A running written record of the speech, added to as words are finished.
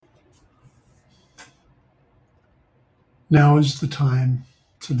Now is the time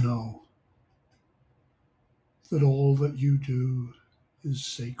to know that all that you do is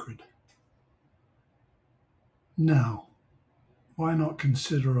sacred. Now, why not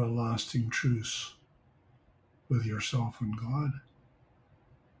consider a lasting truce with yourself and God?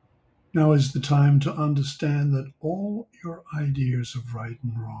 Now is the time to understand that all your ideas of right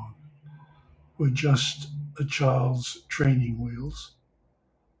and wrong were just a child's training wheels,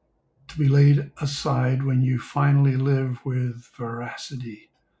 to be laid aside when you finally live with veracity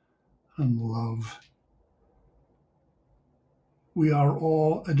and love. We are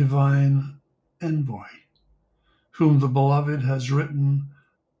all a divine envoy, whom the Beloved has written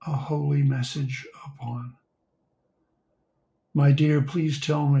a holy message upon. My dear, please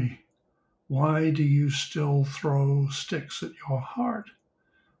tell me, why do you still throw sticks at your heart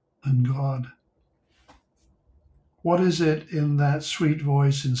and God? What is it in that sweet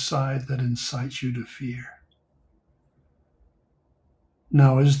voice inside that incites you to fear?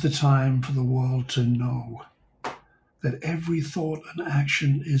 Now is the time for the world to know that every thought and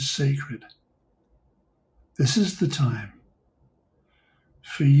action is sacred. This is the time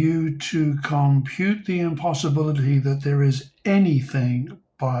for you to compute the impossibility that there is anything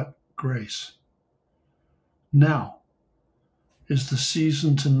but grace. Now is the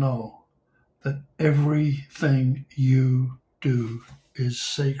season to know that everything you do is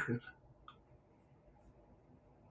sacred.